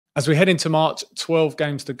As we head into March, 12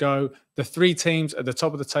 games to go. The three teams at the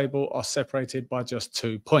top of the table are separated by just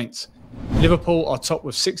 2 points. Liverpool are top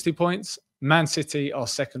with 60 points. Man City are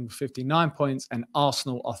second with 59 points. And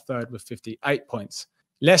Arsenal are third with 58 points.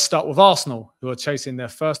 Let's start with Arsenal, who are chasing their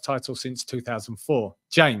first title since 2004.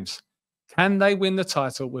 James, can they win the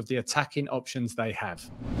title with the attacking options they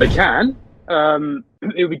have? They can.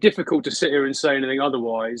 It would be difficult to sit here and say anything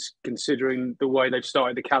otherwise, considering the way they've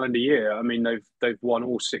started the calendar year. I mean, they've won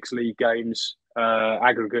all 6 league games,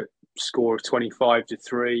 aggregate score of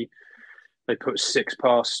 25-3. They put 6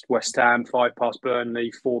 past West Ham, 5 past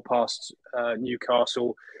Burnley, 4 past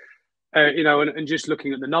Newcastle. And just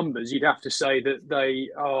looking at the numbers, you'd have to say that they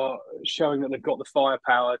are showing that they've got the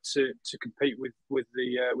firepower to compete with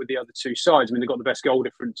the other 2 sides. I mean, they've got the best goal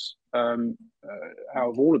difference out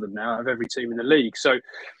of all of them now, out of every team in the league. So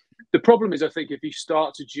the problem is, I think, if you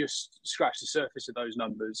start to just scratch the surface of those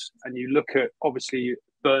numbers and you look at, obviously,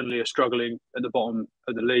 Burnley are struggling at the bottom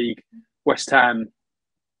of the league. West Ham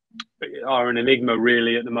are an enigma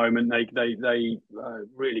really at the moment. They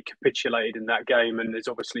really capitulated in that game, and there's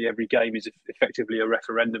obviously every game is effectively a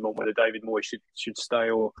referendum on whether David Moyes should stay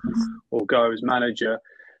or go as manager.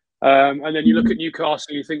 And then you look at Newcastle,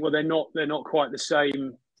 and you think, well, they're not quite the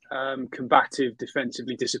same combative,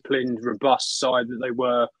 defensively disciplined, robust side that they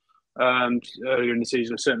were earlier in the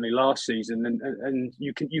season, or certainly last season. And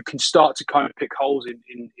you can start to kind of pick holes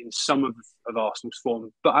in some of Arsenal's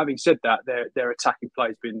form. But having said that, their attacking play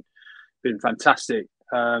has been fantastic.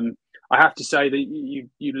 I have to say that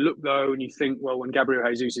you look though and you think, well, when Gabriel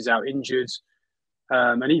Jesus is out injured,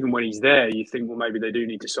 and even when he's there, you think, well, maybe they do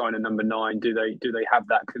need to sign a number 9. Do they have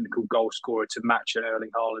that clinical goal scorer to match an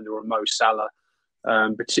Erling Haaland or a Mo Salah?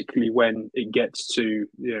 Particularly when it gets to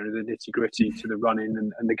the nitty gritty, to the running,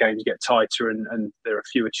 and the games get tighter, and there are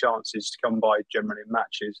fewer chances to come by generally in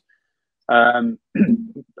matches.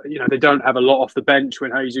 They don't have a lot off the bench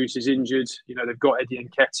when Jesus is injured. They've got Eddie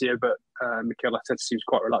Nketiah, but Mikel Arteta seems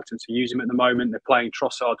quite reluctant to use him at the moment. They're playing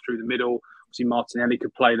Trossard through the middle. Obviously, Martinelli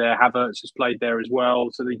could play there. Havertz has played there as well.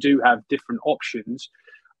 So they do have different options.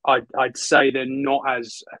 I'd say they're not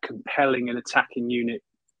as a compelling an attacking unit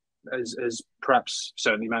as perhaps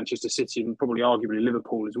certainly Manchester City and probably arguably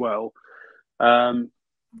Liverpool as well.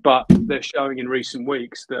 But they're showing in recent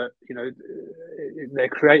weeks that, they're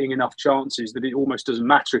creating enough chances that it almost doesn't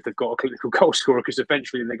matter if they've got a clinical goal scorer, because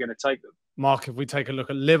eventually they're going to take them. Mark, if we take a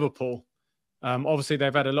look at Liverpool, obviously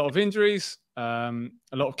they've had a lot of injuries, a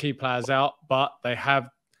lot of key players out, but they have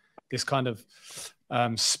this kind of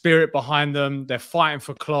spirit behind them. They're fighting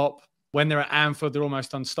for Klopp. When they're at Anfield, they're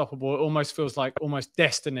almost unstoppable. It almost feels like almost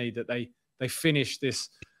destiny that they finish this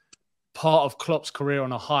part of Klopp's career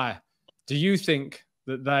on a high. Do you think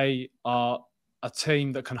that they are a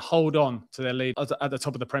team that can hold on to their lead at the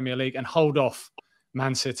top of the Premier League and hold off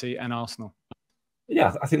Man City and Arsenal?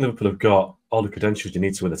 Yeah, I think Liverpool have got all the credentials you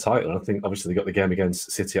need to win the title. And I think obviously they got the game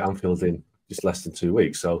against City at Anfield in just less than 2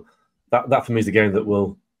 weeks. So that for me is the game that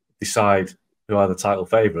will decide who are the title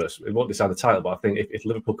favourites. It won't decide the title, but I think if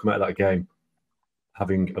Liverpool come out of that game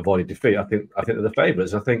having avoided defeat, I think they're the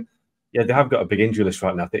favourites. I think, yeah, they have got a big injury list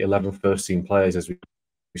right now. I think 11 first-team players as we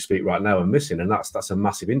speak right now are missing, and that's a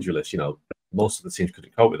massive injury list. Most of the teams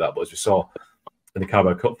couldn't cope with that, but as we saw in the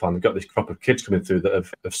Carabao Cup final, they've got this crop of kids coming through that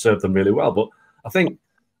have served them really well. But I think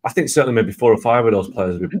certainly maybe 4 or 5 of those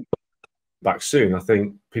players will be back soon. I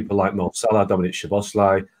think people like Mo Salah, Dominic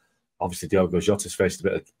Szoboszlai, obviously Diogo Jota's faced a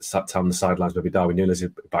bit of time on the sidelines. Maybe Darwin Núñez is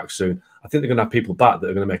back soon. I think they're going to have people back that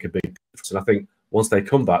are going to make a big difference. And I think once they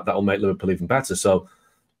come back, that will make Liverpool even better. So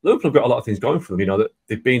Liverpool have got a lot of things going for them. That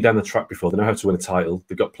they've been down the track before. They know how to win a title.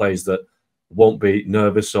 They've got players that won't be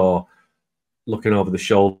nervous or looking over the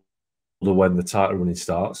shoulder when the title running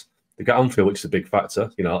starts. They've got Anfield, which is a big factor.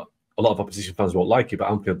 A lot of opposition fans won't like it, but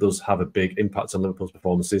Anfield does have a big impact on Liverpool's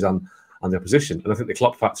performances and the opposition. And I think the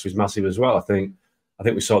Klopp factor is massive as well. I think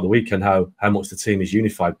we saw at the weekend how much the team is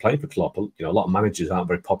unified playing for Klopp. A lot of managers aren't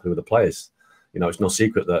very popular with the players. It's no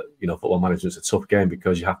secret that football management is a tough game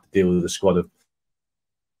because you have to deal with a squad of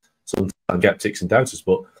sometimes skeptics and doubters.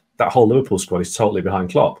 But that whole Liverpool squad is totally behind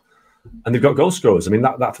Klopp, and they've got goal scorers. I mean,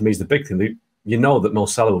 that for me is the big thing. That Mo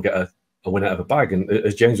Salah will get a win out of a bag. And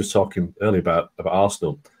as James was talking earlier about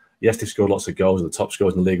Arsenal, yes, they've scored lots of goals, they're the top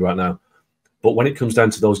scorers in the league right now. But when it comes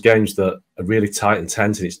down to those games that are really tight and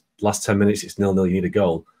tense, and it's last 10 minutes, it's 0-0, you need a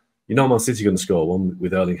goal. Man City are going to score one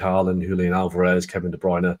with Erling Haaland, Julian Alvarez, Kevin De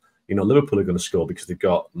Bruyne. Liverpool are going to score because they've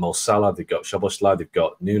got Mo Salah, they've got Szoboszlai, they've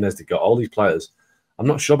got Núñez, they've got all these players. I'm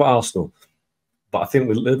not sure about Arsenal, but I think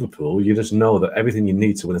with Liverpool, you just know that everything you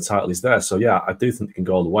need to win a title is there. So, yeah, I do think they can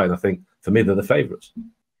go all the way. And I think, for me, they're the favourites.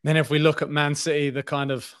 Then if we look at Man City, the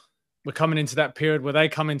kind of we're coming into that period where they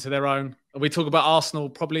come into their own. We talk about Arsenal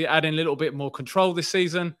probably adding a little bit more control this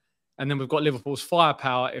season. And then we've got Liverpool's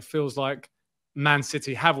firepower. It feels like Man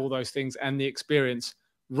City have all those things and the experience.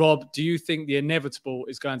 Rob, do you think the inevitable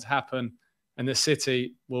is going to happen and that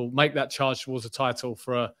City will make that charge towards the title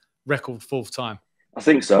for a record fourth time? I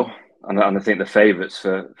think so. And I think the favourites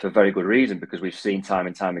for very good reason, because we've seen time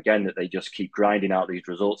and time again that they just keep grinding out these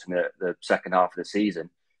results in the second half of the season.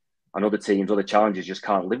 And other teams, other challengers just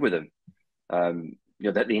can't live with them.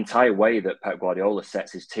 That the entire way that Pep Guardiola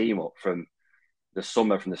sets his team up from the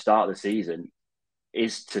summer, from the start of the season,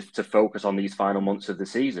 is to focus on these final months of the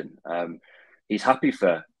season. He's happy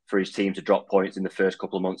for his team to drop points in the first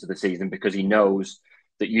couple of months of the season, because he knows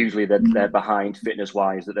that usually they're behind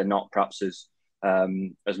fitness-wise, that they're not perhaps as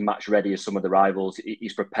match ready as some of the rivals.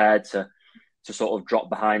 He's prepared to sort of drop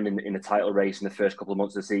behind in the title race in the first couple of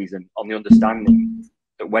months of the season, on the understanding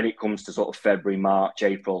that when it comes to sort of February, March,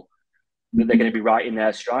 April, that they're going to be right in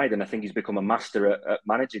their stride. And I think he's become a master at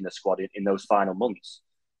managing the squad in those final months.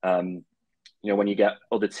 When you get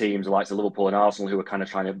other teams like Liverpool and Arsenal who are kind of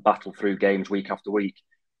trying to battle through games week after week,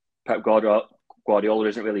 Pep Guardiola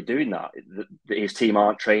isn't really doing that. His team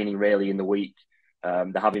aren't training really in the week.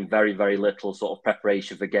 They're having very, very little sort of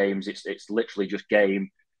preparation for games. It's literally just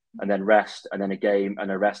game and then rest and then a game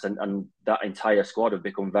and a rest. And that entire squad have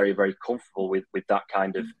become very, very comfortable with that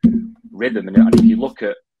kind of rhythm. And if you look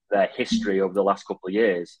at their history over the last couple of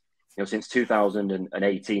years, since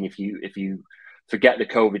 2018, if you forget the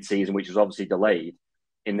COVID season, which was obviously delayed,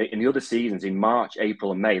 in the other seasons, in March,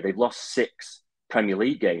 April and May, they've lost 6 Premier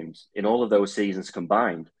League games in all of those seasons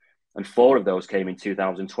combined. And 4 of those came in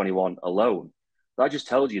 2021 alone. That just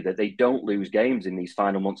tells you that they don't lose games in these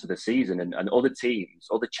final months of the season. And other teams,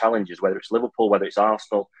 other challengers, whether it's Liverpool, whether it's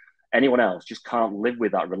Arsenal, anyone else, just can't live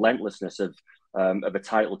with that relentlessness of a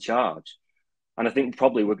title charge. And I think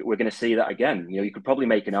probably we're going to see that again. You could probably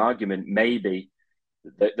make an argument maybe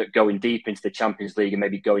that going deep into the Champions League and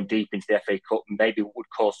maybe going deep into the FA Cup maybe would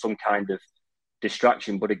cause some kind of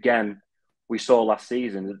distraction. But again, we saw last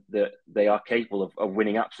season that they are capable of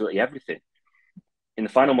winning absolutely everything. In the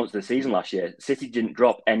final months of the season last year, City didn't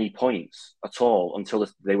drop any points at all until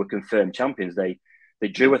they were confirmed champions. They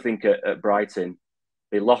drew, I think, at Brighton.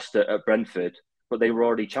 They lost at Brentford, but they were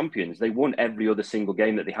already champions. They won every other single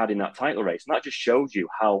game that they had in that title race. And that just shows you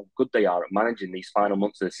how good they are at managing these final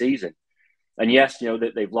months of the season. And yes,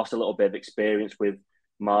 they've lost a little bit of experience with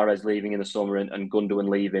Mahrez leaving in the summer and Gundogan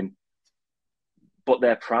leaving, but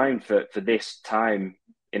they're primed for this time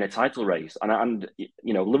in a title race. And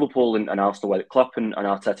Liverpool and Arsenal, where Klopp and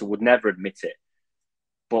Arteta would never admit it,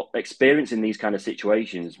 but experience in these kind of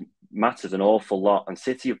situations matters an awful lot. And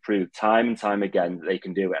City have proved time and time again that they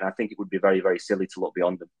can do it. And I think it would be very, very silly to look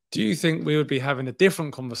beyond them. Do you think we would be having a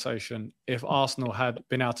different conversation if Arsenal had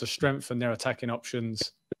been able to strengthen their attacking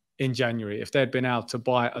options in January? If they'd been able to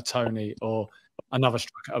buy a Tony or another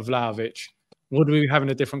striker, a Vlahovic, would we be having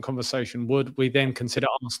a different conversation? Would we then consider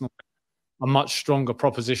Arsenal a much stronger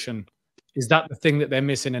proposition? Is that the thing that they're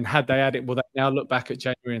missing? And had they had it, will they now look back at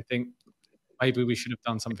January and think maybe we should have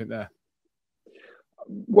done something there?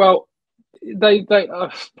 Well, they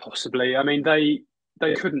possibly. I mean,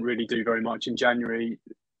 they couldn't really do very much in January.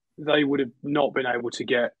 They would have not been able to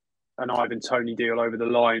get an Ivan Toney deal over the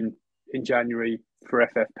line in January for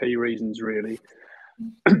FFP reasons, really.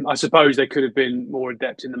 I suppose they could have been more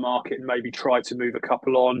adept in the market and maybe tried to move a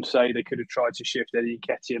couple on. Say they could have tried to shift Eddie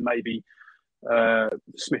Nketiah, maybe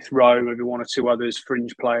Smith Rowe, maybe one or two others,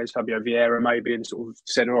 fringe players, Fabio Vieira maybe, and sort of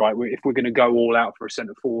said, all right, if we're going to go all out for a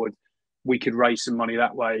centre forward, we could raise some money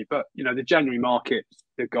that way. But, the January market,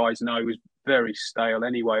 the guys know, was very stale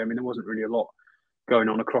anyway. I mean, there wasn't really a lot going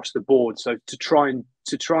on across the board. So to try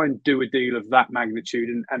and do a deal of that magnitude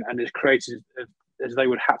and as creative as they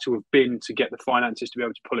would have to have been to get the finances to be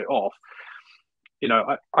able to pull it off,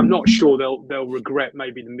 I'm not sure they'll regret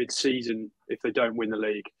maybe the mid-season if they don't win the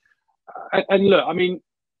league. And look, I mean,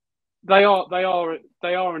 they are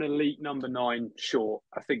an elite number 9 short.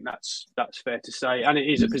 I think that's fair to say, and it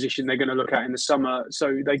is a position they're going to look at in the summer.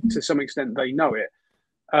 So they, to some extent, they know it.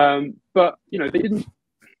 But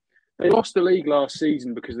they lost the league last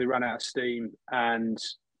season because they ran out of steam, and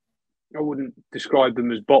I wouldn't describe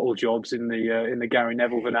them as bottle jobs in the Gary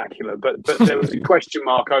Neville vernacular, but there was a question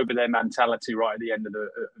mark over their mentality right at the end of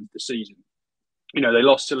the season. They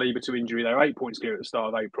lost Saliba to injury. They were 8 points clear at the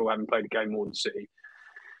start of April, having played a game more than City.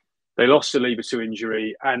 They lost Saliba to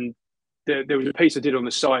injury, and there was a piece I did on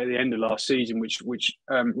the site at the end of last season, which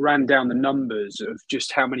ran down the numbers of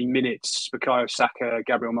just how many minutes Bukayo Saka,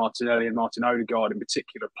 Gabriel Martinelli, and Martin Odegaard in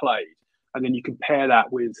particular played, and then you compare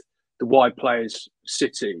that with the wide players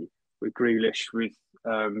City, with Grealish, with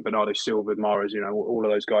Bernardo Silva, Mahrez, all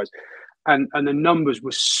of those guys, and the numbers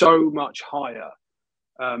were so much higher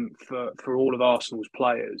for all of Arsenal's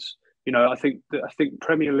players. I think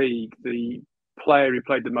Premier League, the player who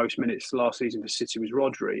played the most minutes last season for City was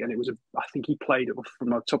Rodri, and I think he played, from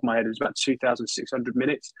the top of my head, it was about 2,600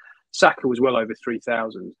 minutes. Saka was well over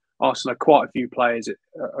 3,000. Arsenal had quite a few players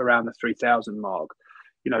around the 3,000 mark.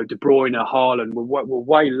 De Bruyne, Haaland were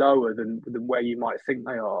way lower than where you might think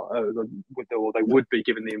they are, or they would be,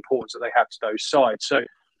 given the importance that they have to those sides. So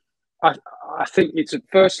I think it's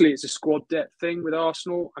a squad depth thing with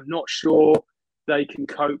Arsenal. I'm not sure they can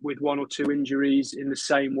cope with one or two injuries in the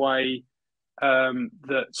same way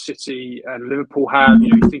that City and Liverpool have.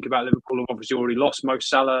 You think about Liverpool have obviously already lost Mo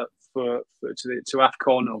Salah to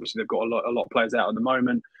AFCON. Obviously, they've got a lot of players out at the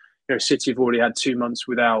moment. City have already had 2 months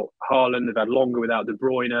without Haaland. They've had longer without De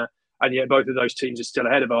Bruyne, and yet both of those teams are still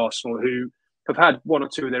ahead of Arsenal, who have had one or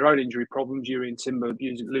two of their own injury problems. Yuri Timber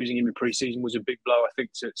losing him in pre-season was a big blow, I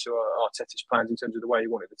think, to Arteta's plans in terms of the way he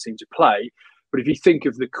wanted the team to play. But if you think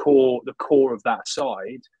of the core of that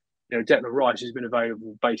side, Declan Rice has been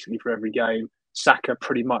available basically for every game. Saka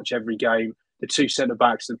pretty much every game. The two centre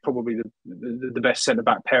backs are probably the best centre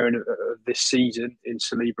back pairing of this season in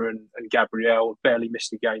Saliba and Gabriel. Barely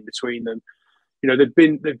missed a game between them.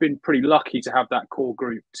 They've been pretty lucky to have that core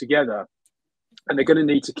group together, and they're going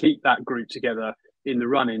to need to keep that group together in the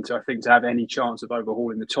run-in to have any chance of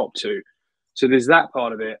overhauling the top two. So there's that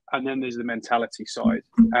part of it, and then there's the mentality side.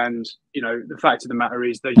 And the fact of the matter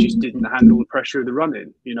is they just didn't handle the pressure of the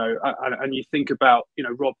run-in. And you think about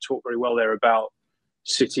Rob talked very well there about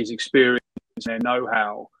City's experience, their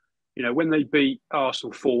know-how. When they beat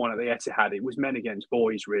Arsenal 4-1 at the Etihad, it was men against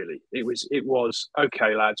boys, really. It was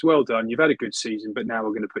okay, lads, well done. You've had a good season, but now we're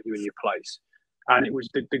going to put you in your place. And it was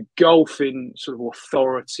the gulf in sort of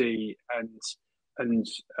authority and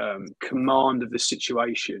command of the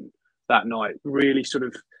situation that night really sort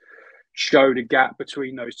of showed a gap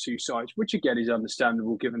between those two sides, which again is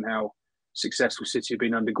understandable given how successful City have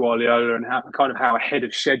been under Guardiola and how ahead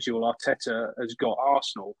of schedule Arteta has got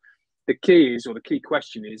Arsenal. The key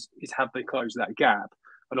question is have they closed that gap?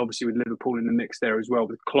 And obviously with Liverpool in the mix there as well,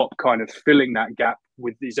 with Klopp kind of filling that gap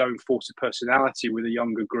with his own force of personality with a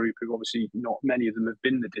younger group who obviously not many of them have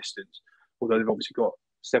been the distance, although they've obviously got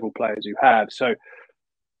several players who have. So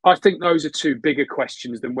I think those are two bigger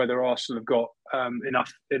questions than whether Arsenal have got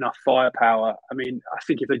enough firepower. I mean, I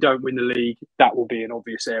think if they don't win the league, that will be an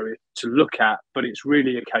obvious area to look at. But it's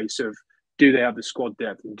really a case of, do they have the squad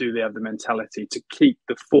depth and do they have the mentality to keep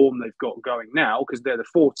the form they've got going now? Because they're the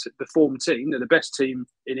form team. They're the best team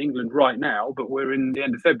in England right now, but we're in the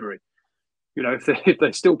end of February. If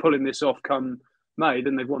they're still pulling this off come May,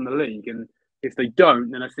 then they've won the league. And if they don't,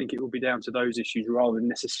 then I think it will be down to those issues rather than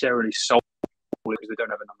necessarily solve because they don't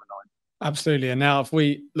have a number 9. Absolutely. And now if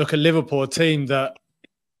we look at Liverpool, a team that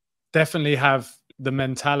definitely have the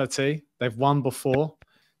mentality, they've won before.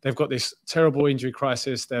 They've got this terrible injury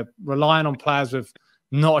crisis. They're relying on players with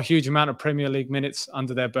not a huge amount of Premier League minutes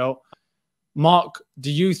under their belt. Mark,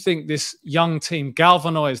 do you think this young team,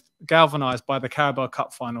 galvanised by the Carabao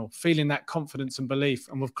Cup final, feeling that confidence and belief,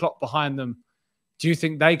 and with Klopp behind them, do you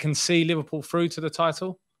think they can see Liverpool through to the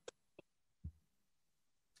title?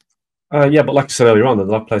 Yeah, but like I said earlier on,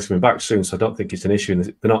 they'll have players coming back soon, so I don't think it's an issue. And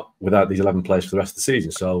they're not without these 11 players for the rest of the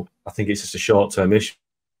season. So I think it's just a short-term issue,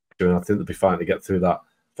 and I think they'll be fine to get through that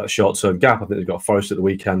short-term gap. I think they've got Forest at the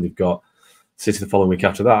weekend. They've got City the following week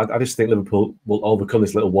after that. I just think Liverpool will overcome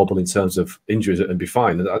this little wobble in terms of injuries and be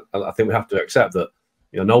fine. And I think we have to accept that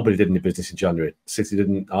nobody did any business in January. City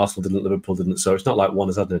didn't, Arsenal didn't, Liverpool didn't. So it's not like one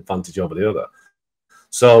has had an advantage over the other.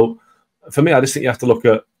 So for me, I just think you have to look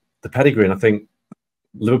at the pedigree. And I think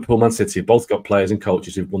Liverpool, Man City have both got players and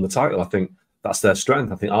coaches who've won the title. I think that's their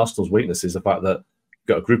strength. I think Arsenal's weakness is the fact that you've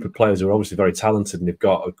got a group of players who are obviously very talented and they've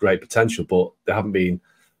got a great potential, but they haven't been,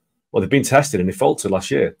 they've been tested and they faltered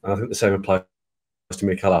last year. And I think the same applies to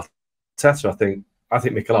Mikel Arteta. I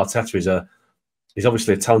think Mikel Arteta he's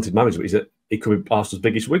obviously a talented manager, but he could be Arsenal's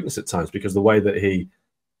biggest weakness at times because the way that he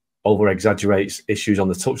over-exaggerates issues on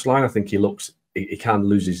the touchline. I think he can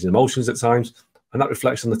lose his emotions at times, and that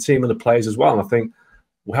reflects on the team and the players as well. And I think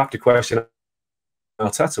we have to question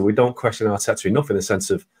Arteta. We don't question Arteta enough in the sense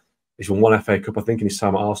of he's won one FA Cup, I think, in his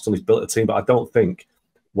time at Arsenal. He's built a team, but I don't think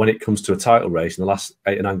when it comes to a title race in the last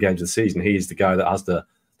 8 or 9 games of the season, he is the guy that has the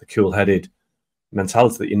cool-headed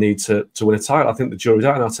mentality that you need to win a title. I think the jury's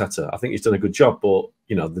out on Arteta. I think he's done a good job, but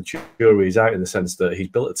the jury is out in the sense that he's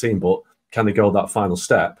built a team, but can they go that final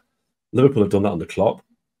step? Liverpool have done that under Klopp,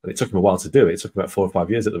 and it took him a while to do it. It took about 4 or 5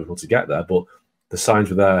 years at Liverpool to get there, but the signs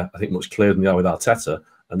were there, I think, much clearer than they are with Arteta.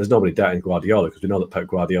 And there's nobody doubting Guardiola because we know that Pep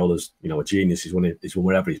Guardiola's, a genius. He's won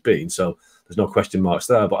wherever he's been. So there's no question marks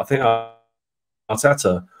there. But I think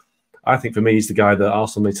Arteta, I think for me, he's the guy that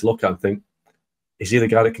Arsenal need to look at and think, is he the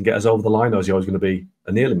guy that can get us over the line, or is he always going to be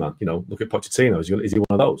a nearly man? Look at Pochettino. Is he one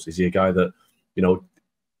of those? Is he a guy that,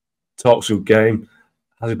 talks through game,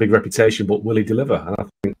 has a big reputation, but will he deliver? And I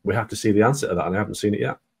think we have to see the answer to that, and I haven't seen it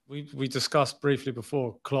yet. We discussed briefly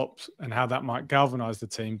before Klopp and how that might galvanise the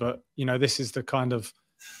team, but this is the kind of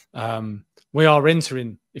we are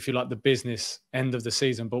entering, if you like, the business end of the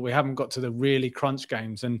season, but we haven't got to the really crunch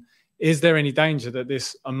games. And is there any danger that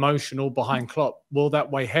this emotional behind Klopp, will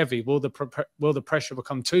that weigh heavy? Will the pressure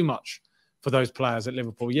become too much for those players at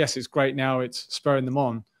Liverpool? Yes, it's great now; it's spurring them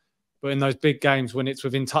on, but in those big games when it's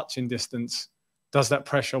within touching distance, does that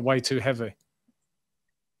pressure weigh too heavy?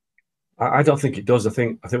 I don't think it does. I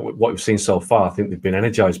think what we've seen so far, I think they've been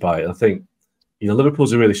energised by it. I think,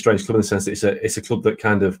 Liverpool's a really strange club in the sense that it's a club that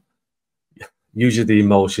kind of uses the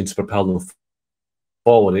emotion to propel them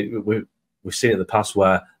forward. We've seen it in the past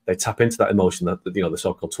where they tap into that emotion, that the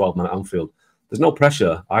so-called 12-man at Anfield. There's no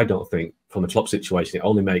pressure, I don't think, from the Klopp situation. It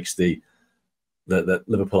only makes the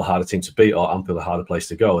Liverpool a harder team to beat, or Anfield a harder place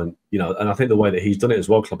to go. And and I think the way that he's done it as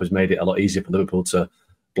well, Klopp, has made it a lot easier for Liverpool to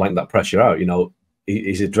blank that pressure out.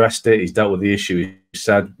 He's addressed it. He's dealt with the issue. He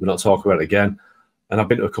said, we're not talking about it again. And I've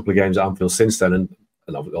been to a couple of games at Anfield since then, and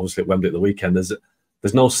obviously at Wembley at the weekend.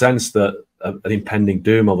 There's no sense that an impending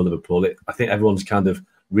doom over Liverpool. I think everyone's kind of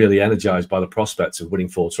really energised by the prospects of winning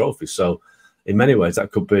 4 trophies. So in many ways,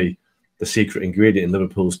 that could be the secret ingredient in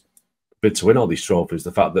Liverpool's bid to win all these trophies.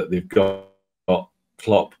 The fact that they've got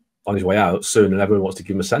Klopp on his way out soon, and everyone wants to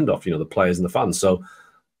give him a send-off, the players and the fans. So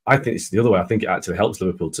I think it's the other way. I think it actually helps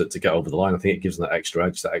Liverpool to get over the line. I think it gives them that extra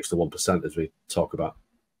edge, that extra 1%, as we talk about.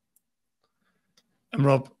 And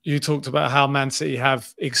Rob, you talked about how Man City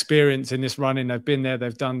have experience in this running. They've been there,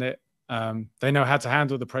 they've done it. They know how to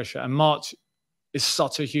handle the pressure. And March is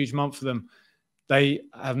such a huge month for them. They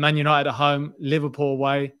have Man United at home, Liverpool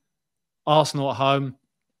away, Arsenal at home.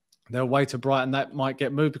 They're away to Brighton. That might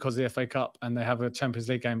get moved because of the FA Cup, and they have a Champions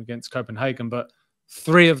League game against Copenhagen. But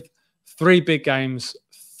three big games,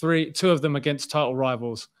 two of them against title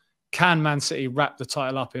rivals. Can Man City wrap the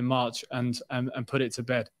title up in March and put it to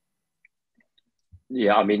bed?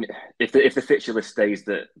 Yeah, I mean, if the fixture list stays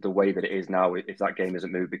the way that it is now, if that game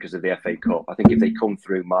isn't moved because of the FA Cup, I think if they come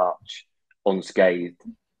through March unscathed,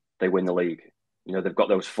 they win the league. They've got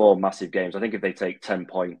those 4 massive games. I think if they take 10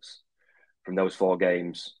 points from those 4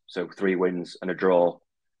 games, so 3 wins and a draw,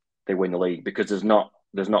 they win the league, because there's not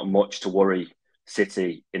much to worry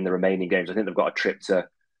City in the remaining games. I think they've got a trip to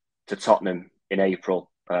Tottenham in April,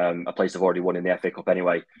 a place they've already won in the FA Cup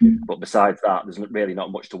anyway. But besides that, there's really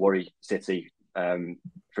not much to worry City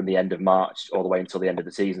from the end of March all the way until the end of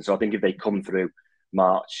the season. So I think if they come through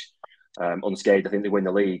March unscathed, I think they win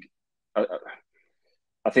the league.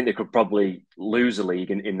 I think they could probably lose the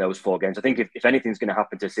league in those 4 games. I think if anything's going to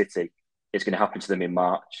happen to City, it's going to happen to them in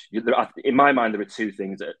March. In my mind, there are 2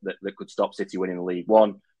 things that could stop City winning the league.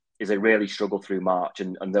 One is they really struggle through March,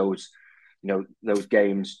 and those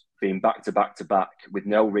games being back to back to back with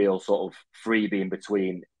no real sort of freebie in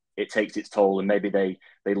between, it takes its toll, and maybe they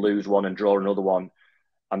lose one and draw another one,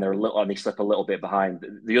 and they slip a little bit behind.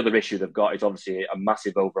 The other issue they've got is obviously a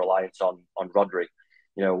massive over-reliance on Rodri.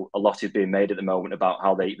 A lot is being made at the moment about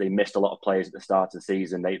how they missed a lot of players at the start of the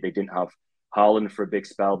season. They didn't have Haaland for a big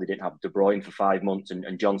spell. They didn't have De Bruyne for 5 months,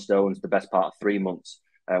 and John Stones the best part of 3 months.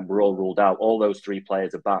 Were all ruled out. All those 3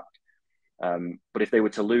 players are back. But if they were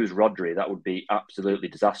to lose Rodri, that would be absolutely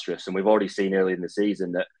disastrous. And we've already seen early in the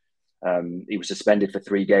season that he was suspended for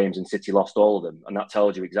 3 games and City lost all of them. And that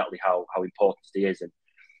tells you exactly how important he is. And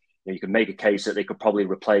you can make a case that they could probably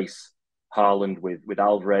replace Haaland with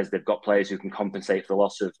Alvarez. They've got players who can compensate for the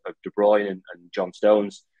loss of De Bruyne and John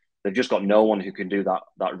Stones. They've just got no one who can do that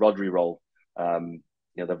Rodri role.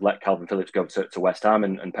 They've let Calvin Phillips go to West Ham,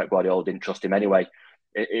 and Pep Guardiola didn't trust him anyway.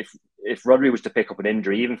 If Rodri was to pick up an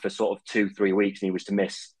injury, even for sort of 2-3 weeks, and he was to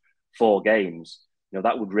miss 4 games,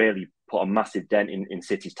 that would really put a massive dent in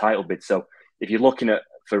City's title bid. So if you're looking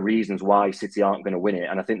for reasons why City aren't going to win it,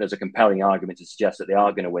 and I think there's a compelling argument to suggest that they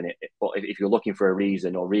are going to win it, but if you're looking for a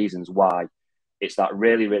reason or reasons why, it's that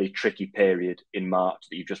really, really tricky period in March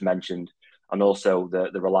that you've just mentioned, and also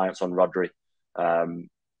the reliance on Rodri.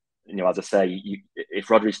 As I say, if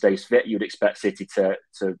Rodri stays fit, you'd expect City to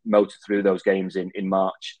motor through those games in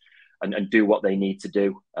March and do what they need to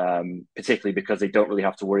do, particularly because they don't really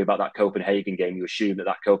have to worry about that Copenhagen game. You assume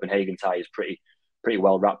that Copenhagen tie is pretty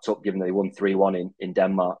well wrapped up, given they won 3-1 in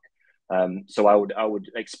Denmark. So I would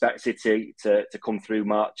expect City to come through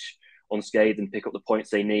March unscathed and pick up the points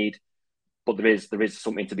they need. But there is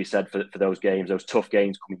something to be said for those games, those tough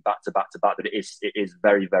games coming back to back to back. That it is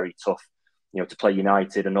very, very tough, to play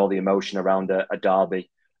United and all the emotion around a derby.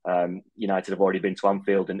 United have already been to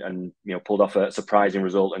Anfield and pulled off a surprising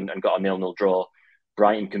result and got a 0-0 draw.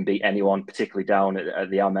 Brighton can beat anyone, particularly down at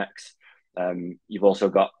the Amex. You've also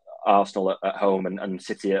got Arsenal at home and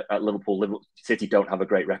City at Liverpool. City don't have a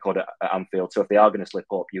great record at Anfield, so if they are going to slip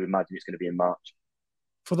up, you imagine it's going to be in March.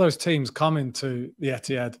 For those teams coming to the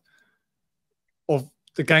Etihad, of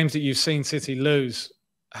the games that you've seen City lose,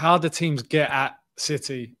 how do teams get at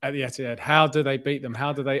City at the Etihad? How do they beat them?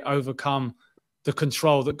 How do they overcome the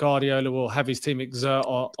control that Guardiola will have his team exert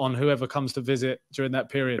on whoever comes to visit during that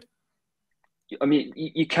period? I mean,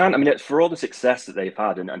 you can. I mean, for all the success that they've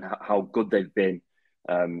had and how good they've been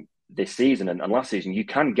this season and last season, you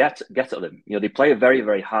can get at them. They play a very,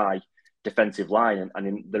 very high defensive line,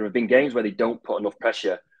 and there have been games where they don't put enough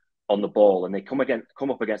pressure on the ball, and they come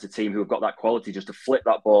up against a team who have got that quality just to flip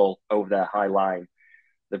that ball over their high line.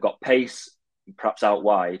 They've got pace, perhaps out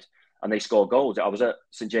wide, and they score goals. I was at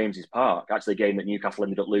St James's Park, actually a game that Newcastle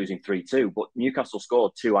ended up losing 3-2, but Newcastle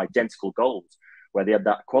scored 2 identical goals where they had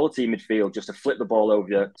that quality midfield just to flip the ball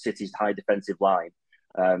over City's high defensive line.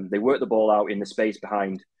 They worked the ball out in the space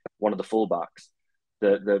behind one of the fullbacks.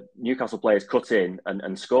 The Newcastle players cut in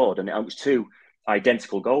and scored, and it was 2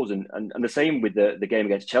 identical goals. And the same with the game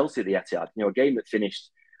against Chelsea at the Etihad. A game that finished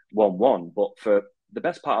 1-1, but for the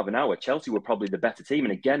best part of an hour, Chelsea were probably the better team.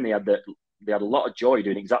 And again, they had a lot of joy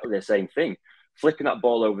doing exactly the same thing, flipping that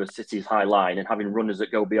ball over City's high line and having runners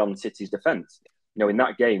that go beyond City's defence. In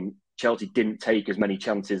that game, Chelsea didn't take as many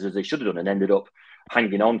chances as they should have done and ended up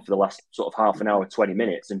hanging on for the last sort of half an hour, 20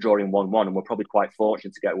 minutes and drawing 1-1. And we're probably quite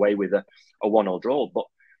fortunate to get away with a 1-0 draw. But,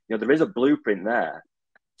 there is a blueprint there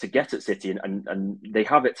to get at City. And they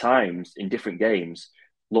have at times in different games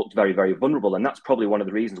looked very, very vulnerable. And that's probably one of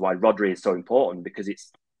the reasons why Rodri is so important, because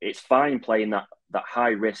it's fine playing that high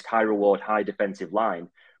risk, high reward, high defensive line.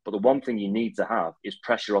 But the one thing you need to have is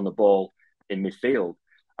pressure on the ball in midfield.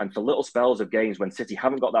 And for little spells of games when City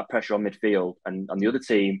haven't got that pressure on midfield and the other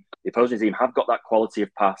team, the opposing team, have got that quality of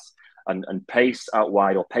pass and pace out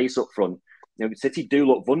wide or pace up front, City do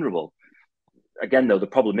look vulnerable. Again, though, the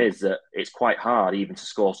problem is that it's quite hard even to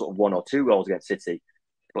score sort of 1 or 2 goals against City.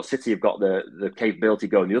 But City have got the capability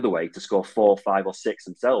going the other way to score 4, 5 or 6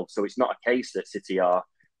 themselves. So it's not a case that City are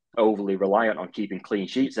overly reliant on keeping clean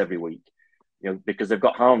sheets every week. Because they've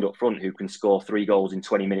got Haaland up front who can score 3 goals in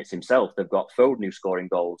 20 minutes himself. They've got Foden who's scoring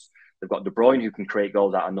goals. They've got De Bruyne who can create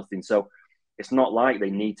goals out of nothing. So it's not like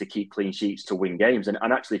they need to keep clean sheets to win games. And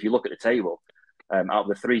actually, if you look at the table, out of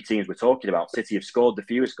the 3 teams we're talking about, City have scored the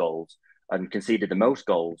fewest goals and conceded the most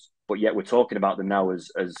goals. But yet we're talking about them now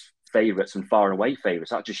as favourites and far and away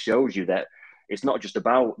favourites. That just shows you that it's not just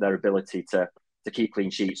about their ability to keep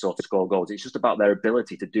clean sheets or to score goals. It's just about their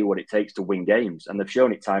ability to do what it takes to win games. And they've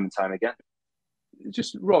shown it time and time again.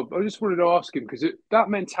 Just Rob, I just wanted to ask him, because that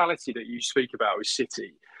mentality that you speak about with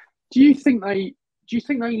City, do you think they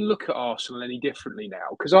look at Arsenal any differently now?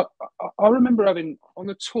 Because I remember having on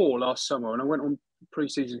the tour last summer, and I went on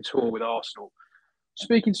pre-season tour with Arsenal,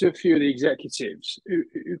 speaking to a few of the executives who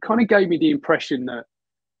kind of gave me the impression that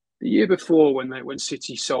the year before, when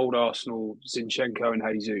City sold Arsenal, Zinchenko and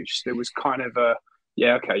Jesus, there was kind of a,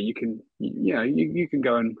 yeah, okay, you can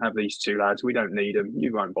go and have these 2 lads. We don't need them.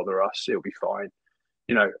 You won't bother us. It'll be fine.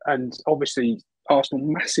 And obviously Arsenal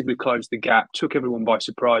massively closed the gap, took everyone by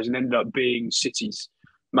surprise, and ended up being City's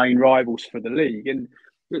main rivals for the league. And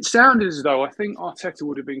it sounded as though I think Arteta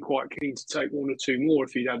would have been quite keen to take 1 or 2 more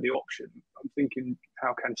if he'd had the option. I'm thinking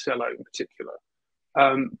how Cancelo in particular.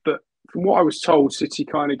 But from what I was told, City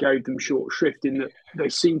kind of gave them short shrift in that they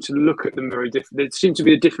seemed to look at them very different. There seemed to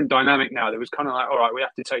be a different dynamic now. There was kind of like, all right, we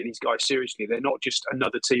have to take these guys seriously. They're not just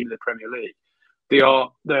another team in the Premier League. They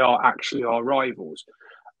are actually our rivals.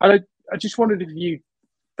 And I just wondered if you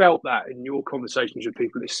felt that in your conversations with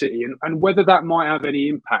people at City, and whether that might have any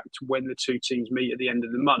impact when the 2 teams meet at the end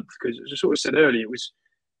of the month. Because as I sort of said earlier,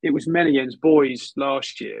 it was men against boys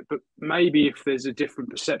last year, but maybe if there's a different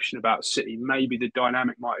perception about City, maybe the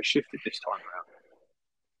dynamic might have shifted this time around.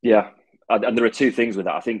 Yeah, and there are 2 things with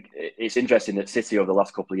that. I think it's interesting that City over the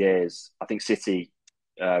last couple of years, I think City,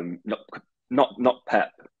 not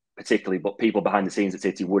Pep particularly, but people behind the scenes at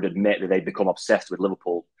City would admit that they'd become obsessed with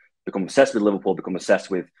Liverpool, become obsessed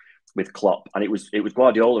with Klopp. And it was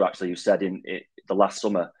Guardiola actually who said in the last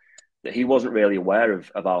summer that he wasn't really aware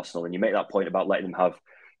of Arsenal. And you make that point about letting them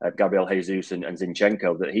have Gabriel Jesus and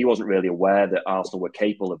Zinchenko, that he wasn't really aware that Arsenal were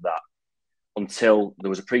capable of that until there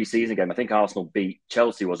was a pre-season game. I think Arsenal beat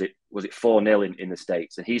Chelsea, was it 4-0 in the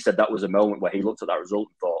States? And he said that was a moment where he looked at that result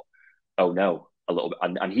and thought, oh no, a little bit.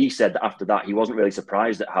 And he said that after that, he wasn't really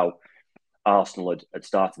surprised at how Arsenal had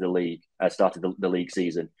started the league, the league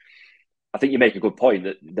season. I think you make a good point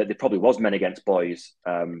that there probably was men against boys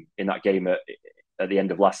in that game at the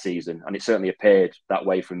end of last season, and it certainly appeared that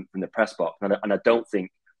way from the press box. And I don't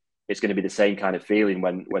think it's going to be the same kind of feeling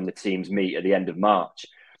when the teams meet at the end of March.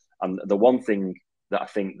 And the one thing that I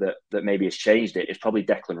think that maybe has changed it is probably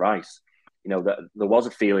Declan Rice. You know, that there was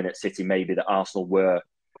a feeling at City maybe that Arsenal were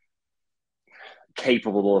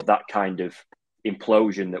capable of that kind of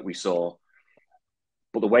implosion that we saw.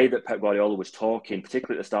 But the way that Pep Guardiola was talking,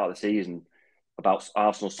 particularly at the start of the season, about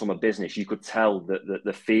Arsenal's summer business, you could tell that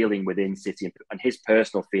the feeling within City and his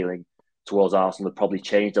personal feeling towards Arsenal had probably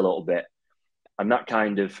changed a little bit. And that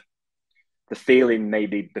kind of the feeling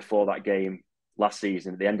maybe before that game last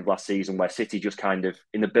season, at the end of last season, where City just kind of,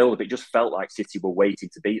 in the build-up, it just felt like City were waiting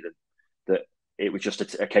to beat them. That it was just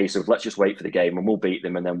a case of, let's just wait for the game and we'll beat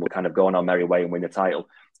them and then we'll kind of go on our merry way and win the title.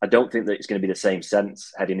 I don't think that it's going to be the same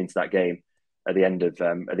sense heading into that game at the end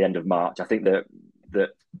of March. I think that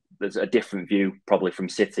there's a different view probably from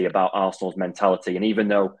City about Arsenal's mentality. And even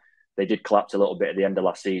though they did collapse a little bit at the end of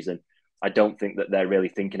last season, I don't think that they're really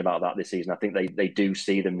thinking about that this season. I think they do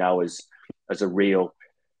see them now as a real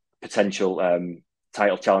potential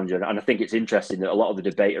title challenger. And I think it's interesting that a lot of the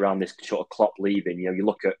debate around this sort of Klopp leaving, you know, you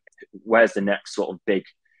look at where's the next sort of big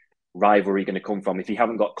rivalry going to come from. If you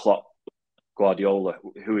haven't got Klopp, Guardiola,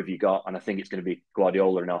 who have you got? And I think it's going to be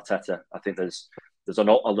Guardiola and Arteta. I think there's an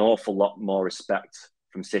awful lot more respect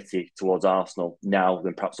from City towards Arsenal now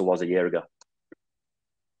than perhaps there was a year ago.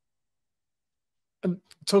 And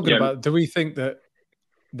talking about, do we think that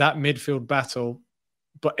midfield battle,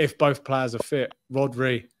 but if both players are fit,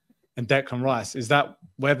 Rodri and Declan Rice, is that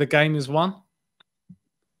where the game is won?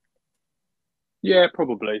 Yeah,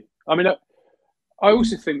 probably. I mean, I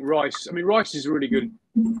also think Rice. I mean, Rice is a really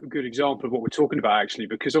good example of what we're talking about, actually,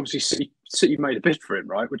 because obviously City made a bid for him,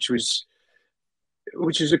 right? Which was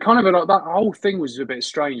a kind of that whole thing was a bit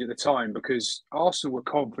strange at the time because Arsenal were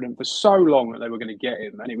confident for so long that they were going to get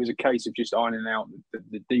him, and it was a case of just ironing out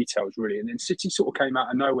the details, really. And then City sort of came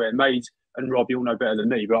out of nowhere and made, and Rob, you'll know better than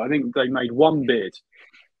me, but I think they made one bid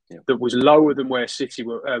that was lower than where City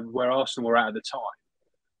were, where Arsenal were at the time,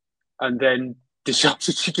 and then decided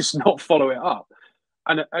to just not follow it up.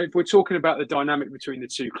 And if we're talking about the dynamic between the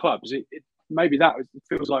two clubs, maybe that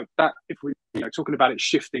feels like that. If we're talking about it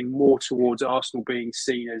shifting more towards Arsenal being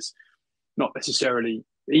seen as not necessarily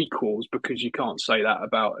equals, because you can't say that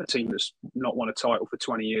about a team that's not won a title for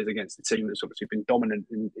 20 years against a team that's obviously been dominant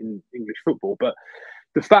in English football. But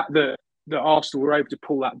the fact that Arsenal were able to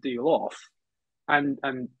pull that deal off and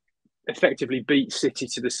effectively beat City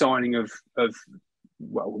to the signing of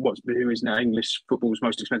who is now English football's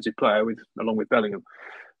most expensive player, along with Bellingham,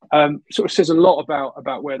 sort of says a lot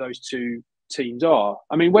about where those two teams are.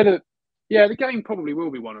 I mean, the game probably will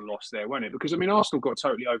be won and lost there, won't it? Because I mean, Arsenal got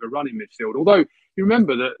totally overrun in midfield. Although you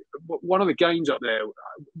remember that one of the games up there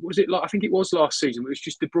was it like I think it was last season. It was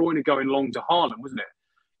just De Bruyne going long to Haaland, wasn't it?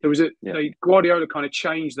 There was Guardiola kind of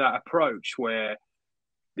changed that approach where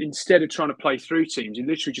instead of trying to play through teams, he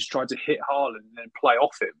literally just tried to hit Haaland and then play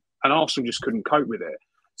off him. And Arsenal just couldn't cope with it.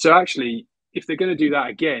 So actually, if they're going to do that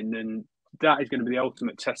again, then that is going to be the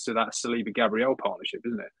ultimate test of that Saliba-Gabriel partnership,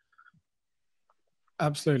 isn't it?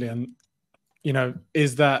 Absolutely. And,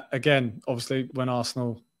 is that, again, obviously when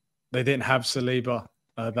Arsenal, they didn't have Saliba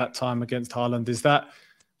that time against Haaland, is that,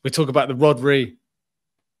 we talk about the Rodri,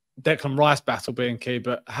 Declan Rice battle being key,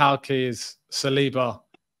 but how key is Saliba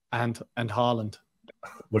and Haaland?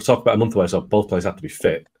 We're talking about a month away, so both players have to be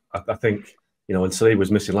fit. I think... when Saliba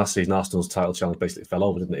was missing last season, Arsenal's title challenge basically fell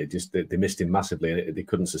over, didn't it? They missed him massively and they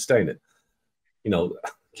couldn't sustain it.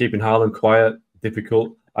 Keeping Haaland quiet,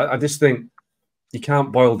 difficult. I just think you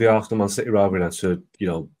can't boil the Arsenal-Man City rivalry down to,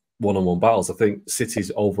 one-on-one battles. I think City's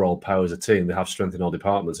overall power as a team, they have strength in all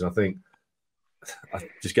departments. And I think,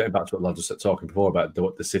 just getting back to what lads was talking before about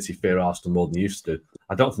the City fear Arsenal more than they used to do,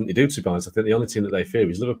 I don't think they do, to be honest. I think the only team that they fear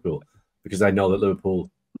is Liverpool because they know that Liverpool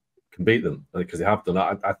can beat them because they have done.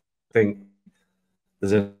 I think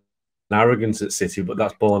there's an arrogance at City, but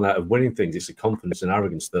that's born out of winning things. It's a confidence and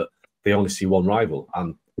arrogance that they only see one rival.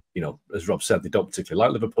 And, as Rob said, they don't particularly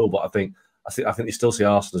like Liverpool, but I think they still see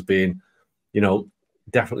Arsenal as being,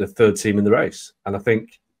 definitely the third team in the race. And I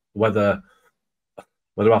think whether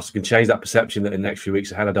Arsenal can change that perception that in the next few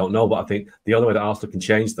weeks ahead, I don't know. But I think the only way that Arsenal can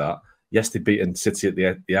change that, yes, they've beaten City at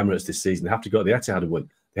the Emirates this season. They have to go to the Etihad and win.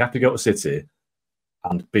 They have to go to City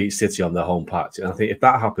and beat City on their home patch. And I think if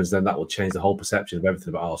that happens, then that will change the whole perception of everything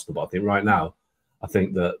about Arsenal. But I think right now, I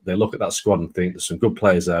think that they look at that squad and think there's some good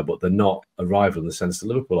players there, but they're not a rival in the sense that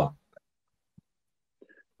Liverpool are.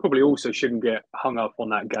 probably also shouldn't get hung up on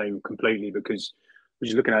that game completely, because we're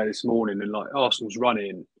just looking at it this morning and like Arsenal's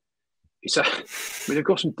running. They've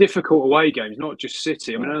got some difficult away games, not just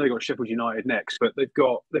City. I mean, I know they've got Sheffield United next, but they've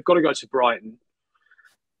got to go to Brighton,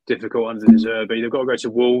 difficult under the Zerbi. They've got to go to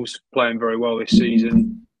Wolves, playing very well this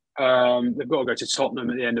season. They've got to go to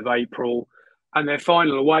Tottenham at the end of April, and their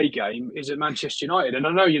final away game is at Manchester United. And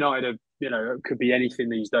I know United are, it could be anything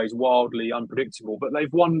these days, wildly unpredictable, but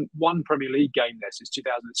they've won one Premier League game there since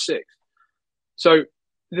 2006. So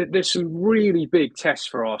there's some really big tests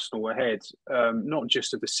for Arsenal ahead, not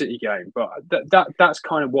just of the City game, but that's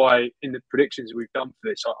kind of why in the predictions we've done for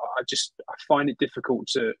this, I find it difficult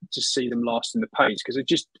to see them lasting the pace,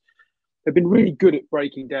 because they've been really good at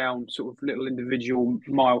breaking down sort of little individual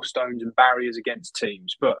milestones and barriers against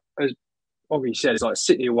teams. But as Olley said, it's like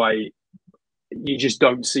City away, you just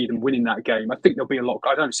don't see them winning that game. I think there'll be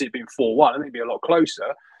I don't see it being 4-1. I think it'll be a lot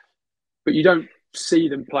closer, but you don't see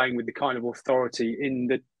them playing with the kind of authority in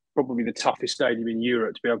probably the toughest stadium in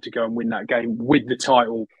Europe to be able to go and win that game with the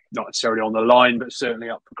title not necessarily on the line, but certainly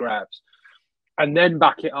up for grabs. And then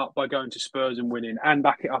back it up by going to Spurs and winning, and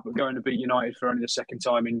back it up at going to beat United for only the second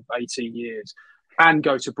time in 18 years, and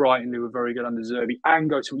go to Brighton, who were very good under Zerbi, and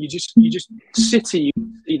go to City. You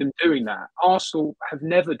see them doing that. Arsenal have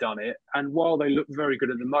never done it, and while they look very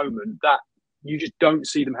good at the moment, that you just don't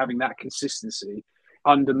see them having that consistency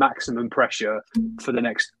under maximum pressure for the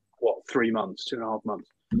next 3 months, 2.5 months.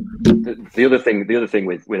 The other thing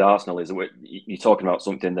with Arsenal is that you're talking about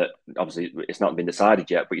something that obviously it's not been decided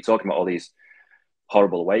yet, but you're talking about all these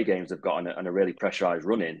horrible away games they've got and a really pressurised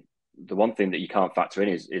run in. The one thing that you can't factor in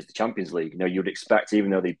is the Champions League. You'd expect, even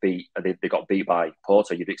though they got beat by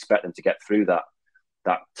Porto, you'd expect them to get through that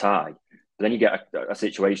tie. But then you get a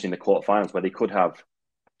situation in the quarterfinals where they could have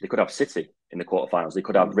City in the quarterfinals, they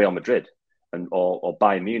could have Real Madrid or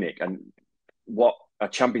Bayern Munich, and what a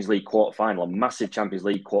Champions League quarterfinal, a massive Champions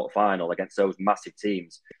League quarterfinal against those massive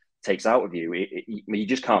teams takes out of you. You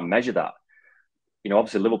just can't measure that.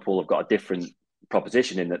 Obviously Liverpool have got a different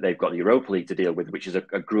proposition in that they've got the Europa League to deal with, which is a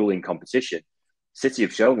grueling competition. City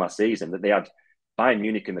have shown last season that they had Bayern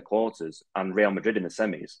Munich in the quarters and Real Madrid in the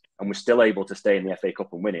semis, and were still able to stay in the FA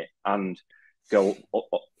Cup and win it and go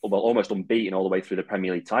almost unbeaten all the way through the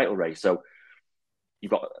Premier League title race. So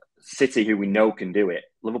you've got City, who we know can do it,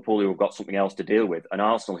 Liverpool, who have got something else to deal with, and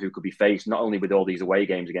Arsenal, who could be faced not only with all these away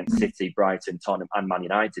games against City, Brighton, Tottenham and Man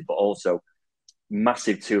United, but also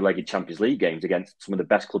massive two-legged Champions League games against some of the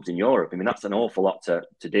best clubs in Europe. I mean, that's an awful lot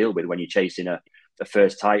to deal with when you're chasing a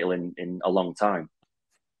first title in a long time.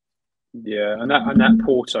 Yeah, and that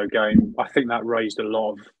Porto game, I think that raised a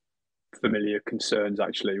lot of familiar concerns,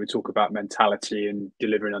 actually. We talk about mentality and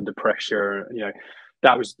delivering under pressure.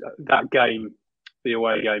 That game, the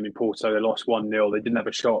away game in Porto, they lost 1-0. They didn't have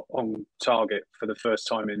a shot on target for the first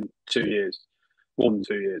time in 2 years, 2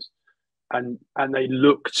 years. And they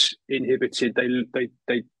looked inhibited. They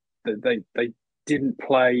didn't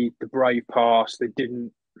play the brave pass. They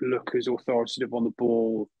didn't look as authoritative on the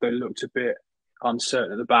ball. They looked a bit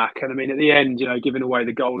uncertain at the back. And I mean, at the end, giving away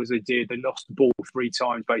the goal as they did, they lost the ball 3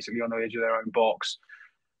 times basically on the edge of their own box.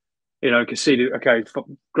 Conceded,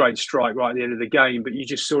 great strike right at the end of the game, but you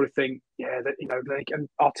just sort of think, and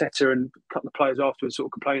Arteta and a couple of players afterwards sort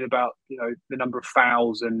of complain about, the number of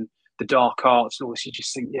fouls and the dark arts and all this. You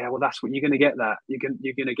just think, well, that's what you're going to get. That you're going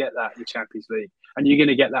to get that in the Champions League, and you're going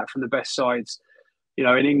to get that from the best sides, in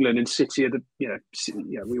England. And City are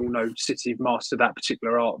we all know City have mastered that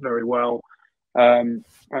particular art very well. And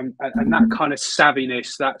that kind of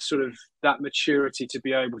savviness, that maturity to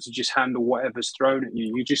be able to just handle whatever's thrown at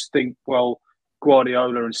you. You just think, well,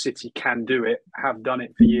 Guardiola and City can do it, have done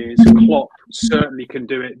it for years. Klopp certainly can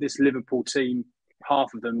do it. This Liverpool team,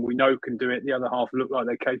 half of them we know can do it. The other half look like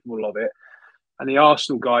they're capable of it. And the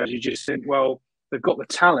Arsenal guys, you just think, well, they've got the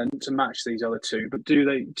talent to match these other two, but do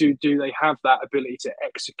they have that ability to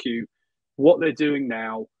execute what they're doing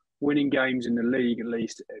now? Winning games in the league, at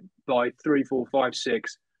least by 3, 4, 5,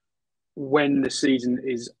 6, when the season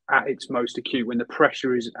is at its most acute, when the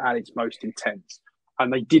pressure is at its most intense.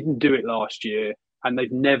 And they didn't do it last year, and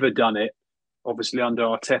they've never done it, obviously, under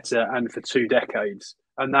Arteta and for 2 decades.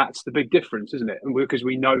 And that's the big difference, isn't it? And because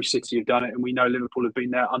we know City have done it, and we know Liverpool have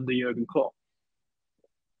been there under Jurgen Klopp.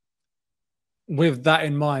 With that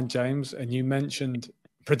in mind, James, and you mentioned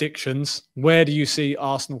predictions, where do you see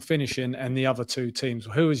Arsenal finishing and the other 2 teams?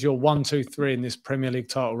 Who is your 1, 2, 3 in this Premier League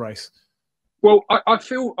title race? Well, I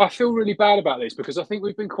feel really bad about this, because I think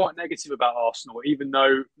we've been quite negative about Arsenal, even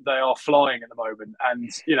though they are flying at the moment. And,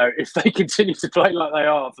 if they continue to play like they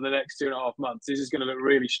are for the next 2.5 months, this is going to look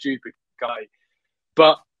really stupid. Okay?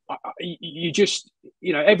 But you just,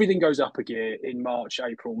 everything goes up a gear in March,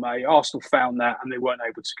 April, May. Arsenal found that and they weren't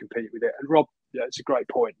able to compete with it. And Rob, it's a great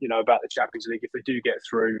point, about the Champions League. If they do get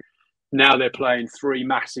through, now they're playing 3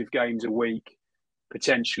 massive games a week,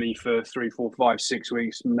 potentially for 3, 4, 5, 6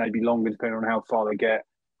 weeks, maybe longer, depending on how far they get.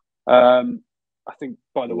 I think,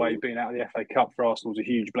 by the way, being out of the FA Cup for Arsenal is a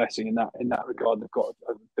huge blessing in that regard. They've got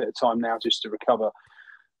a bit of time now just to recover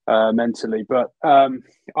mentally, but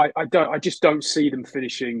I just don't see them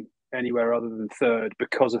finishing anywhere other than third,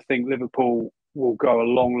 because I think Liverpool will go a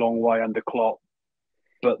long, long way under Klopp,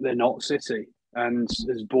 but they're not City. And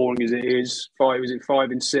as boring as it is, 5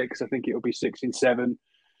 in 6? I think it'll be 6 in 7.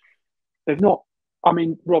 They've not. I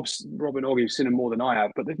mean, Rob and Oggy have seen them more than I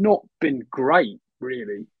have, but they've not been great,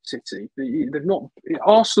 really. City, they've not.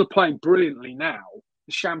 Arsenal are playing brilliantly now,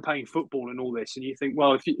 champagne football and all this, and you think,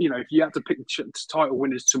 well, if you had to pick the title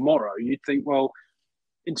winners tomorrow, you'd think, well,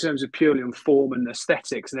 in terms of purely on form and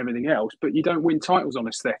aesthetics and everything else, but you don't win titles on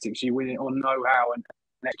aesthetics. You win it on know-how and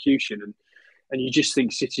execution, and you just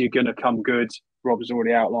think City are going to come good. Rob's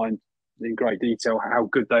already outlined in great detail how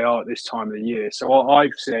good they are at this time of the year. So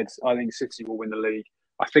I've said I think City will win the league.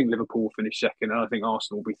 I think Liverpool will finish second, and I think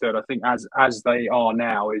Arsenal will be third. I think as they are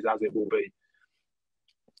now is as it will be.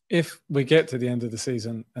 If we get to the end of the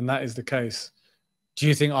season and that is the case, do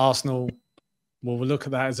you think Arsenal will look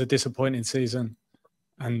at that as a disappointing season?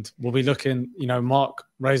 And we'll be looking, Mark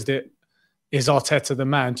raised it, is Arteta the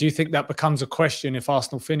man? Do you think that becomes a question if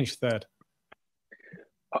Arsenal finish third?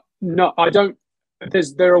 No, I don't.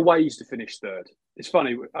 There are ways to finish third. It's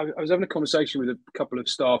funny. I was having a conversation with a couple of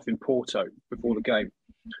staff in Porto before the game,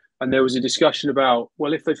 and there was a discussion about,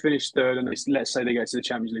 well, if they finish third and let's say they get to the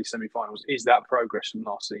Champions League semi-finals, is that progress from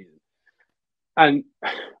last season? And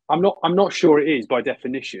I'm not sure it is by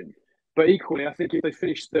definition. But equally, I think if they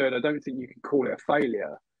finish third, I don't think you can call it a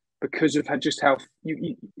failure, because of just how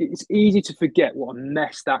it's easy to forget what a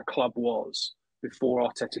mess that club was before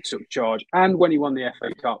Arteta took charge, and when he won the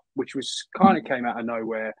FA Cup, which was kind of came out of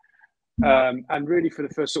nowhere. And really, for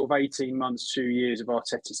the first sort of 18 months, 2 years of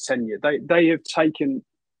Arteta's tenure, they have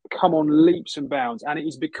come on leaps and bounds, and it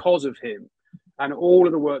is because of him and all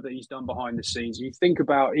of the work that he's done behind the scenes. You think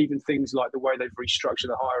about even things like the way they've restructured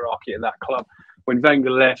the hierarchy at that club. When Wenger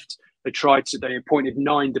left, they appointed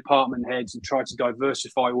 9 department heads and tried to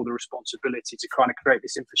diversify all the responsibility to kind of create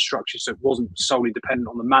this infrastructure so it wasn't solely dependent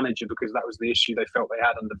on the manager, because that was the issue they felt they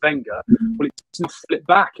had under Wenger. Well, it's now flipped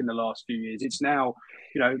back in the last few years. It's now,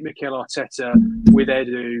 Mikel Arteta with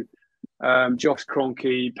Edu, Josh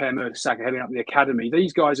Kroenke, Per Mertesacker heading up the academy.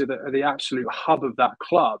 These guys are the absolute hub of that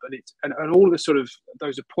club, and all of the sort of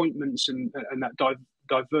those appointments and that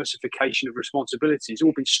diversification of responsibilities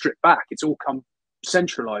all been stripped back. It's all come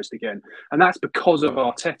centralised again, and that's because of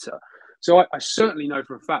Arteta. So I certainly know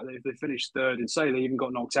for a fact that if they finish third and say they even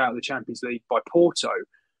got knocked out of the Champions League by Porto,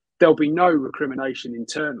 there'll be no recrimination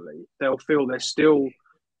internally. They'll feel they're still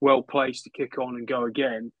well placed to kick on and go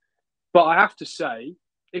again. But I have to say,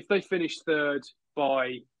 if they finish third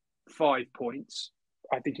by 5 points,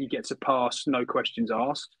 I think he gets a pass, no questions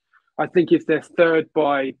asked. I think if they're third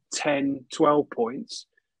by 10, 12 points,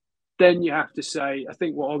 then you have to say, I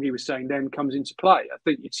think what Oggy was saying then comes into play. I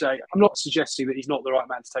think you'd say, I'm not suggesting that he's not the right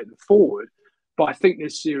man to take them forward, but I think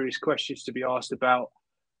there's serious questions to be asked about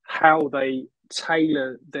how they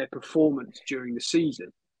tailor their performance during the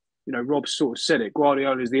season. Rob sort of said it.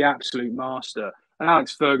 Guardiola is the absolute master. And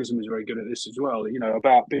Alex Ferguson was very good at this as well,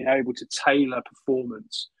 about being able to tailor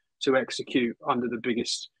performance to execute under the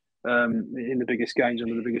biggest, in the biggest games,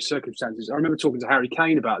 under the biggest circumstances. I remember talking to Harry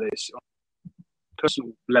Kane about this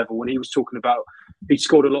personal level when he was talking about he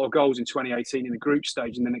scored a lot of goals in 2018 in the group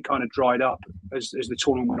stage, and then it kind of dried up as the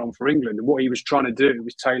tournament went on for England. And what he was trying to do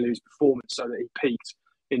was tailor his performance so that he peaked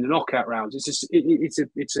in the knockout rounds.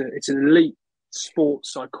 It's an elite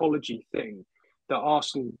sports psychology thing that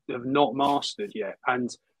Arsenal have not mastered yet.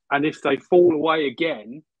 And if they fall away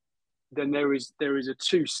again, then there is a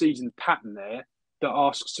 2-season pattern there that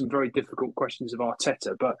asks some very difficult questions of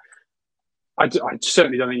Arteta. But I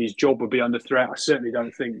certainly don't think his job would be under threat. I certainly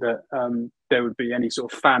don't think that there would be any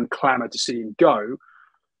sort of fan clamour to see him go.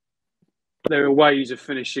 But there are ways of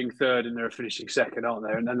finishing third and they're finishing second, aren't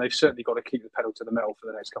there? And then they've certainly got to keep the pedal to the metal for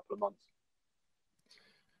the next couple of months.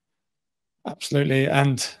 Absolutely.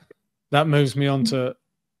 And that moves me on to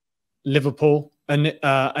Liverpool, an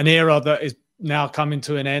era that is now coming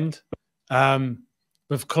to an end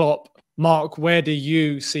with Klopp. Mark, where do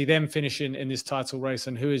you see them finishing in this title race,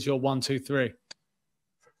 and who is your 1, 2, 3?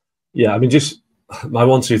 Yeah, I mean, just my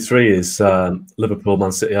 1, 2, 3 is Liverpool,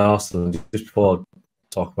 Man City, Arsenal. And just before I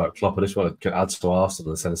talk about Klopp, I just want to add to Arsenal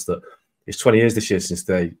in the sense that It's 20 years this year since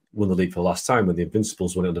they won the league for the last time when the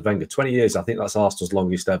Invincibles won it under Wenger. 20 years, I think that's Arsenal's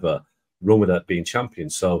longest ever run without being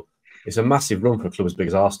champions. So it's a massive run for a club as big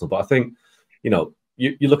as Arsenal. But I think, you know,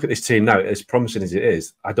 you look at this team now, as promising as it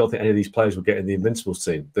is, I don't think any of these players will get in the Invincibles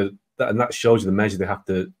team. And that shows you the measure they have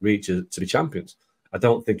to reach to be champions. I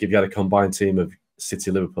don't think if you had a combined team of City,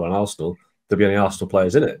 Liverpool and Arsenal, there'd be any Arsenal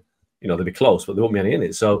players in it. You know, they'd be close, but there won't be any in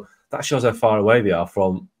it. So that shows how far away they are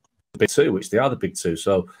from the big two, which they are the big two.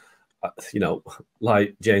 So, you know,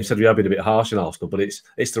 like James said, we have been a bit harsh on Arsenal, but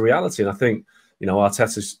it's the reality. And I think, you know,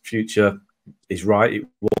 Arteta's future is right. It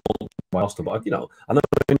won't be Arsenal, but, you know, I know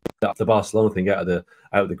the Barcelona thing out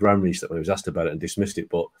of the Grand Reach that when he was asked about it and dismissed it.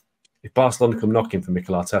 But if Barcelona come knocking for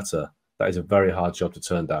Mikel Arteta, that is a very hard job to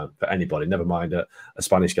turn down for anybody, never mind a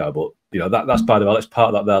Spanish guy. But, you know, that's part of it. Let's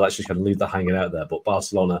part of that there. Let's just kind of leave that hanging out there. But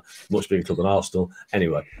Barcelona, much bigger club than Arsenal.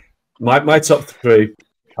 Anyway, my top three,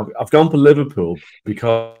 I've gone for Liverpool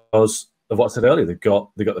because of what I said earlier. They've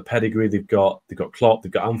got the pedigree, they've got Klopp,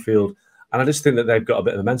 they've got Anfield. And I just think that they've got a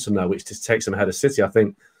bit of momentum now, which just takes them ahead of City. I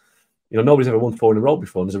think, you know, nobody's ever won 4 in a row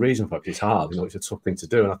before, and there's a reason for it. It's hard, you know, it's a tough thing to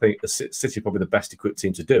do. And I think City are probably the best equipped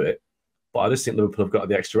team to do it. But I just think Liverpool have got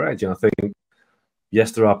the extra edge. And I think,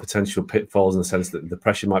 yes, there are potential pitfalls in the sense that the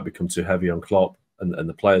pressure might become too heavy on Klopp and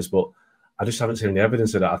the players, but I just haven't seen any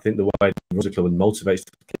evidence of that. I think the way he runs the club and motivates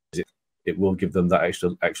the players, it will give them that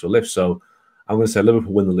extra lift. So I'm going to say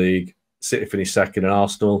Liverpool win the league, City finish second, and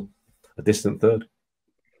Arsenal a distant third.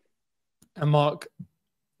 And Mark,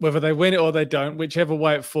 whether they win it or they don't, whichever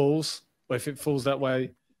way it falls, or if it falls that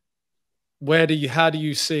way, how do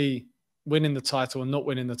you see winning the title and not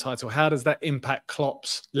winning the title? How does that impact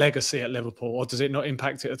Klopp's legacy at Liverpool, or does it not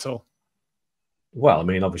impact it at all? Well, I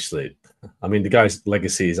mean, obviously, the guy's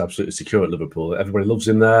legacy is absolutely secure at Liverpool. Everybody loves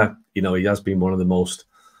him there. You know, he has been one of the most,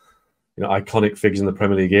 you know, iconic figures in the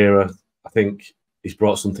Premier League era. I think he's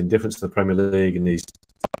brought something different to the Premier League, and he's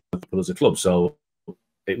as a club. So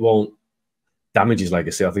it won't damage his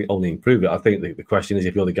legacy. I think only improve it. I think the question is,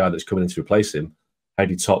 if you're the guy that's coming in to replace him, how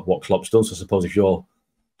do you top what Klopp's done? So I suppose if you're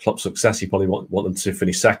Klopp's success, you probably want them to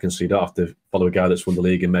finish second, so you don't have to follow a guy that's won the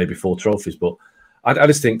league and maybe 4 trophies. But I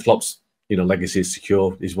just think Klopp's, you know, legacy is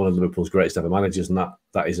secure. He's one of Liverpool's greatest ever managers, and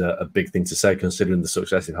that is a big thing to say considering the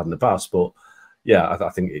success he's had in the past. But yeah, I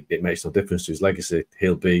think it makes no difference to his legacy.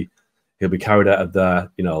 He'll be carried out of there,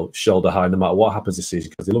 you know, shoulder high, no matter what happens this season,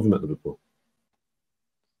 because they love him at Liverpool.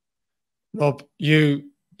 Rob, you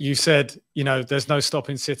said, you know, there's no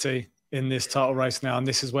stopping City in this title race now, and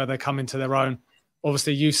this is where they come into their own.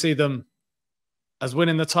 Obviously, you see them as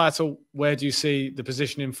winning the title. Where do you see the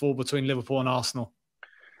positioning fall between Liverpool and Arsenal?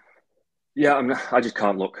 Yeah, I just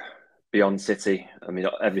can't look beyond City. I mean,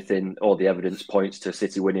 all the evidence points to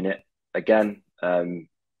City winning it again.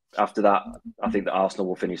 After that, I think that Arsenal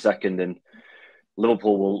will finish second and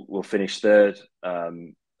Liverpool will finish third.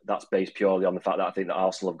 That's based purely on the fact that I think that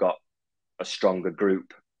Arsenal have got a stronger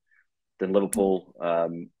group than Liverpool.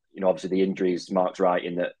 You know, obviously the injuries, Mark's right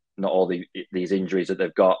in that not all these injuries that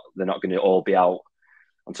they've got, they're not going to all be out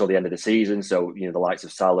until the end of the season. So, you know, the likes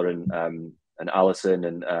of Salah and Alisson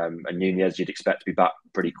and Nunez, you'd expect to be back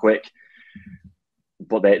pretty quick.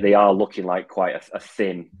 But they are looking like quite a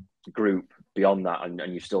thin group beyond that.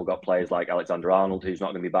 And you've still got players like Alexander-Arnold, who's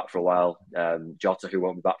not going to be back for a while, Jota, who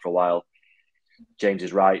won't be back for a while. James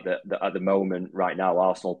is right that at the moment, right now,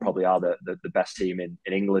 Arsenal probably are the best team in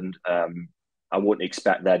England. I wouldn't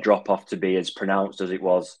expect their drop-off to be as pronounced as it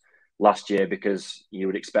was last year, because you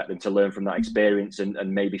would expect them to learn from that experience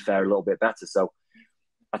and maybe fare a little bit better. So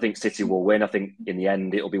I think City will win. I think in the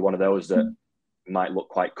end, it'll be one of those that might look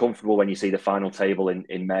quite comfortable when you see the final table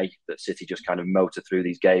in May, that City just kind of motor through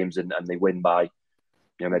these games and they win by, you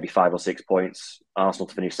know, maybe 5 or 6 points. Arsenal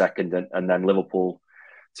to finish second and then Liverpool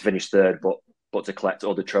to finish third, but to collect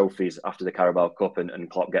other trophies after the Carabao Cup and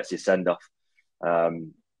Klopp gets his send-off.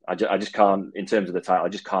 I just can't, in terms of the title, I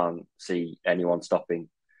just can't see anyone stopping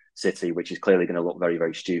City, which is clearly going to look very,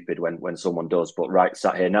 very stupid when someone does. But right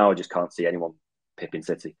sat here now, I just can't see anyone pipping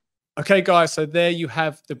City. Okay, guys, so there you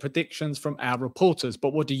have the predictions from our reporters.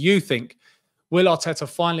 But what do you think? Will Arteta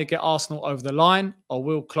finally get Arsenal over the line, or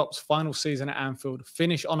will Klopp's final season at Anfield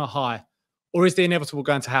finish on a high? Or is the inevitable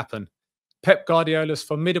going to happen? Pep Guardiola's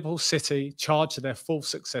formidable City charge to their 4th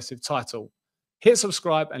successive title. Hit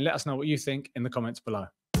subscribe and let us know what you think in the comments below.